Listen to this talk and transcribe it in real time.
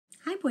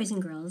boys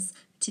and girls.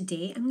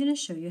 Today I'm going to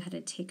show you how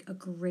to take a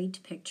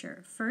great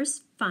picture.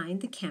 First,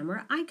 find the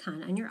camera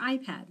icon on your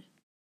iPad.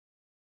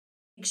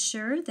 Make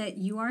sure that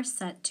you are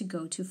set to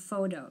go to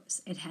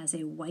Photos. It has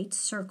a white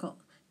circle,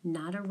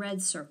 not a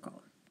red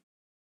circle.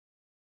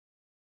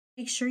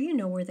 Make sure you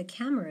know where the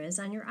camera is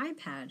on your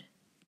iPad.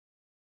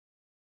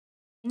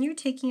 When you're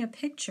taking a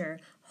picture,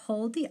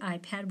 hold the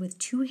iPad with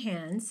two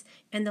hands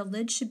and the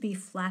lid should be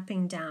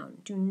flapping down.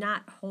 Do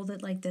not hold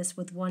it like this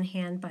with one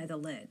hand by the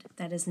lid.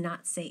 That is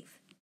not safe.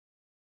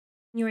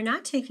 When you are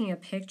not taking a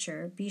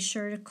picture, be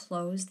sure to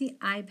close the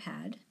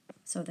iPad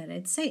so that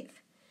it's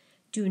safe.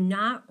 Do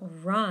not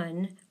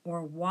run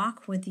or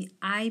walk with the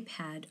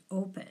iPad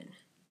open.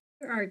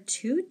 There are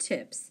two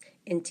tips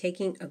in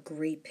taking a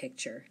great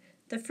picture.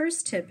 The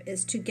first tip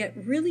is to get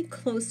really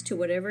close to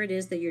whatever it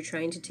is that you're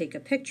trying to take a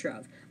picture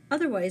of.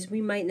 Otherwise,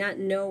 we might not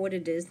know what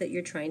it is that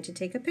you're trying to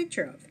take a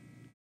picture of.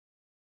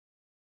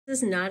 This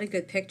is not a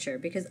good picture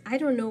because I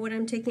don't know what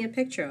I'm taking a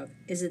picture of.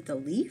 Is it the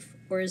leaf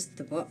or is it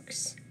the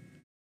books?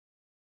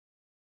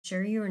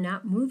 Sure you are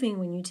not moving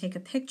when you take a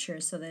picture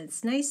so that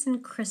it's nice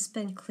and crisp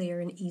and clear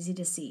and easy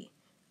to see.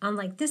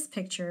 Unlike this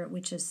picture,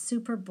 which is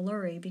super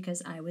blurry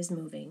because I was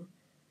moving.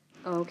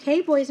 Okay,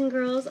 boys and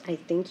girls, I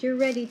think you're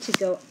ready to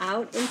go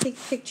out and take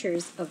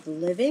pictures of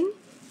living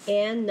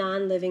and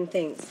non-living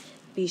things.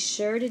 Be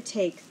sure to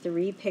take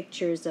 3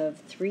 pictures of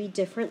 3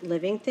 different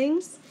living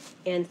things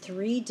and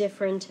 3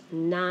 different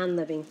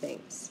non-living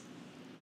things.